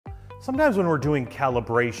Sometimes when we're doing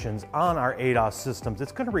calibrations on our ADAS systems,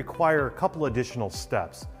 it's going to require a couple additional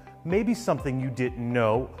steps. Maybe something you didn't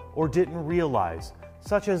know or didn't realize,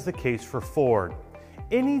 such as the case for Ford.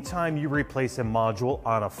 Anytime you replace a module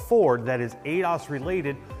on a Ford that is ADAS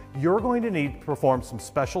related, you're going to need to perform some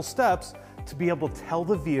special steps to be able to tell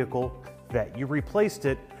the vehicle that you replaced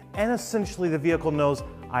it, and essentially the vehicle knows,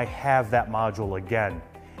 I have that module again.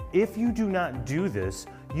 If you do not do this,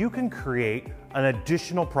 you can create an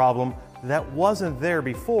additional problem that wasn't there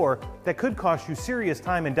before that could cost you serious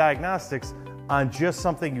time in diagnostics on just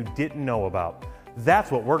something you didn't know about. That's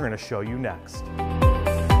what we're going to show you next.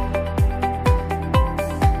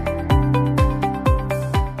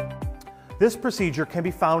 This procedure can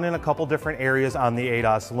be found in a couple different areas on the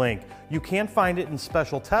ADASLink. You can find it in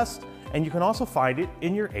special tests, and you can also find it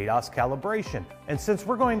in your ADAS calibration. And since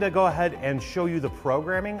we're going to go ahead and show you the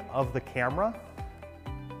programming of the camera,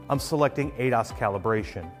 I'm selecting ADAS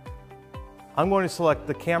calibration. I'm going to select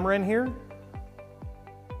the camera in here.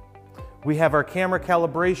 We have our camera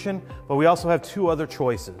calibration, but we also have two other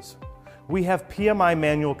choices. We have PMI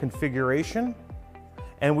manual configuration,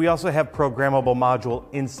 and we also have programmable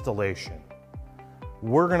module installation.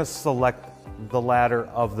 We're going to select the latter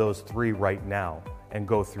of those three right now and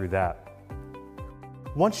go through that.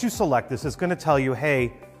 Once you select this, it's going to tell you,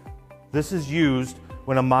 hey, this is used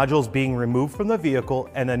when a module is being removed from the vehicle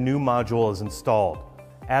and a new module is installed,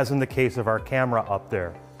 as in the case of our camera up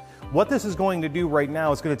there. What this is going to do right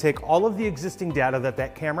now is going to take all of the existing data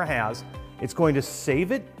that camera has, it's going to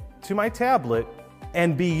save it to my tablet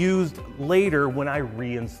and be used later when I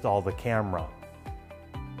reinstall the camera.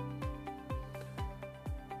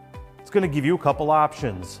 It's going to give you a couple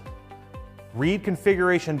options. Read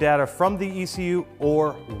configuration data from the ECU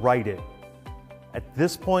or write it. At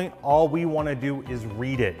this point, all we want to do is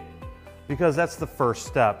read it because that's the first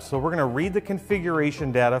step. So we're going to read the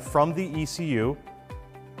configuration data from the ECU.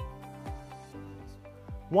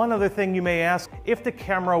 One other thing you may ask, if the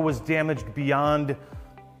camera was damaged beyond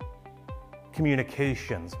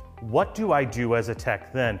communications, what do I do as a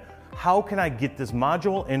tech then? How can I get this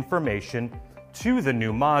module information to the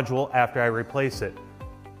new module after I replace it?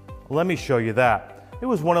 Let me show you that. It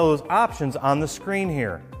was one of those options on the screen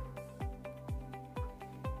here.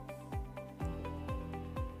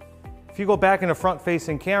 If you go back in a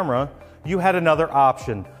front-facing camera, you had another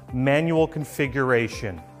option, manual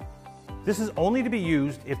configuration. This is only to be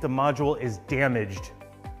used if the module is damaged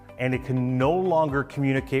and it can no longer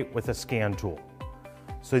communicate with a scan tool.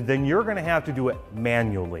 So then you're going to have to do it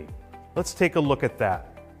manually. Let's take a look at that.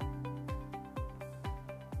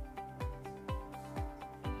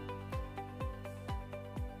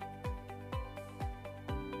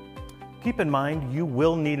 Keep in mind, you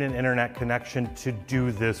will need an internet connection to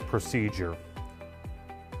do this procedure.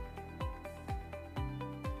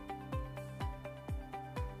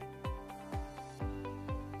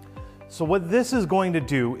 So what this is going to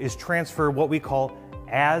do is transfer what we call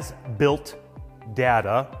as-built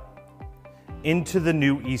data into the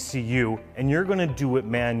new ECU, and you're going to do it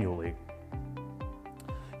manually.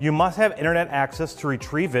 You must have internet access to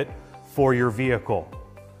retrieve it for your vehicle.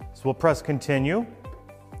 So we'll press continue.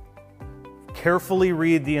 Carefully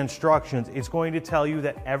read the instructions. It's going to tell you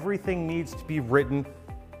that everything needs to be written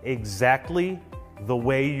exactly the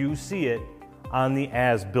way you see it on the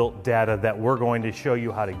as-built data that we're going to show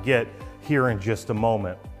you how to get here in just a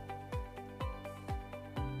moment.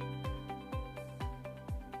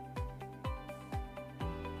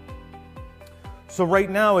 So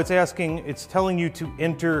right now it's telling you to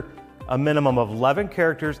enter a minimum of 11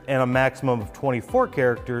 characters and a maximum of 24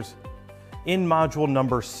 characters in module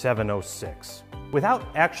number 706. Without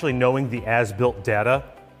actually knowing the as-built data,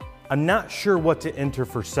 I'm not sure what to enter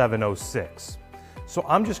for 706. So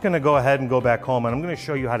I'm just going to go ahead and go back home and I'm going to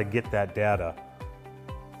show you how to get that data.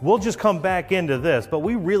 We'll just come back into this, but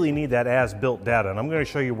we really need that as-built data, and I'm going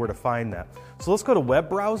to show you where to find that. So let's go to web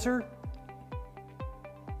browser.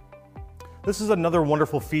 This is another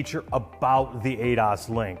wonderful feature about the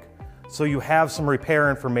ADASLink. So you have some repair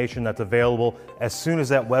information that's available as soon as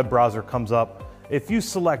that web browser comes up. If you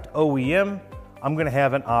select OEM, I'm going to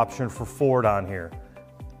have an option for Ford on here.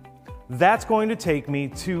 That's going to take me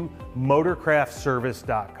to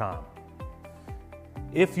motorcraftservice.com.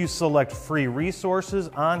 If you select free resources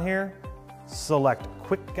on here, select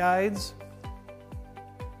quick guides,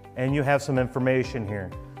 and you have some information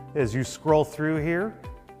here. As you scroll through here,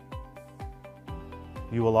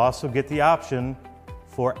 you will also get the option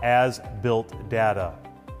for as-built data.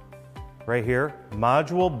 Right here,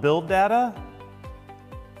 module build data.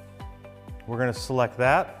 We're going to select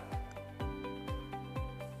that.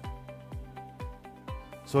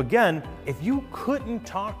 So again, if you couldn't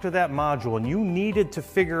talk to that module and you needed to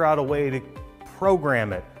figure out a way to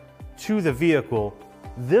program it to the vehicle,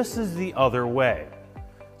 this is the other way.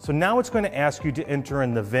 So now it's going to ask you to enter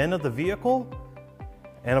in the VIN of the vehicle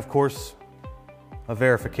and of course a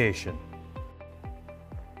verification.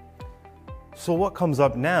 So what comes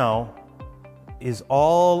up now is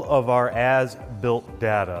all of our as-built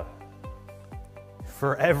data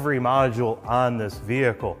for every module on this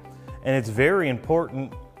vehicle. And it's very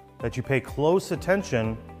important that you pay close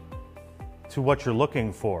attention to what you're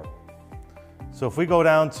looking for. So if we go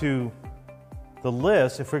down to the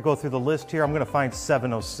list, if we go through the list here, I'm going to find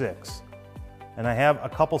 706. And I have a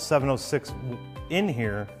couple 706 in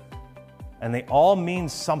here, and they all mean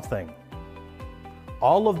something.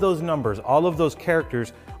 All of those numbers, all of those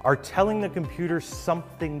characters are telling the computer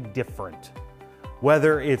something different.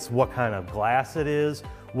 Whether it's what kind of glass it is,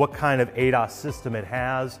 what kind of ADAS system it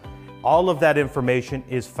has, all of that information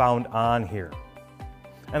is found on here.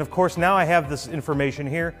 And of course, now I have this information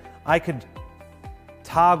here, I could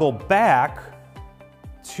toggle back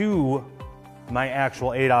to my actual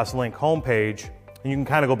ADASLink homepage, and you can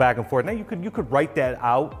kind of go back and forth. Now you could write that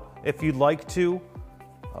out if you'd like to.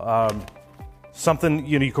 Something,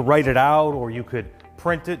 you could write it out or you could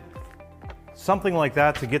print it, something like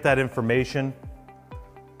that to get that information.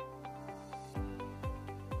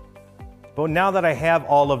 But now that I have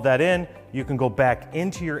all of that in, you can go back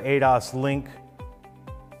into your ADASLink,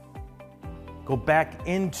 go back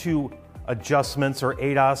into adjustments or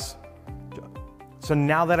ADAS. So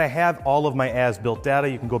now that I have all of my as-built data,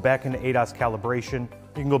 you can go back into ADAS calibration,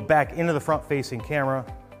 you can go back into the front-facing camera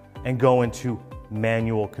and go into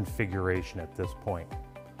manual configuration at this point.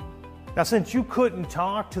 Now, since you couldn't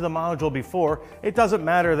talk to the module before, it doesn't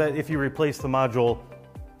matter that if you replace the module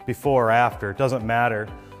before or after, it doesn't matter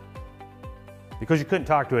because you couldn't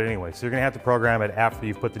talk to it anyway. So you're gonna have to program it after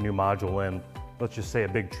you've put the new module in. Let's just say a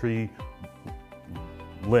big tree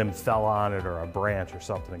limb fell on it or a branch or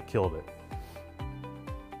something and killed it.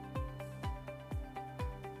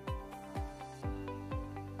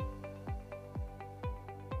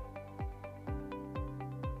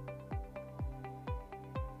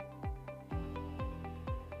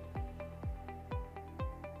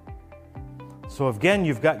 So again,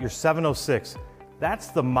 you've got your 706. That's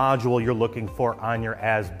the module you're looking for on your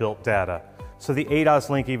as-built data. So the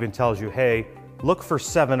ADASLink even tells you, hey, look for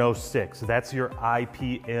 706. That's your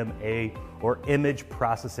IPMA or Image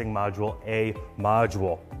Processing Module A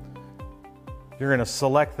module. You're going to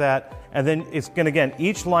select that, and then it's going to, again,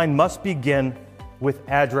 each line must begin with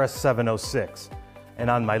address 706.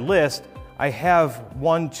 And on my list, I have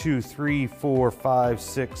 1, 2, 3, 4, 5,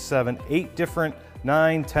 6, 7, 8 different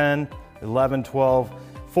 9, 10, 11, 12,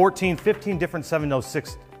 14, 15 different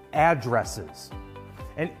 706 addresses.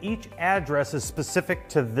 And each address is specific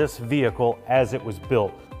to this vehicle as it was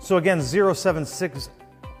built. So again, 076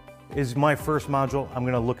 is my first module. I'm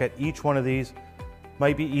going to look at each one of these.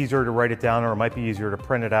 Might be easier to write it down or it might be easier to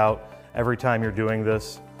print it out every time you're doing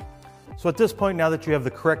this. So at this point, now that you have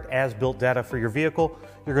the correct as-built data for your vehicle,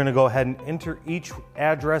 you're going to go ahead and enter each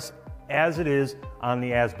address as it is on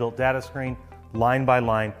the as-built data screen, line by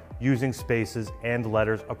line, using spaces and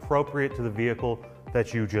letters appropriate to the vehicle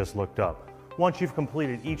that you just looked up. Once you've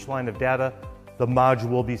completed each line of data, the module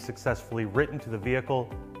will be successfully written to the vehicle,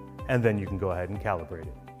 and then you can go ahead and calibrate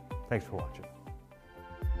it. Thanks for watching.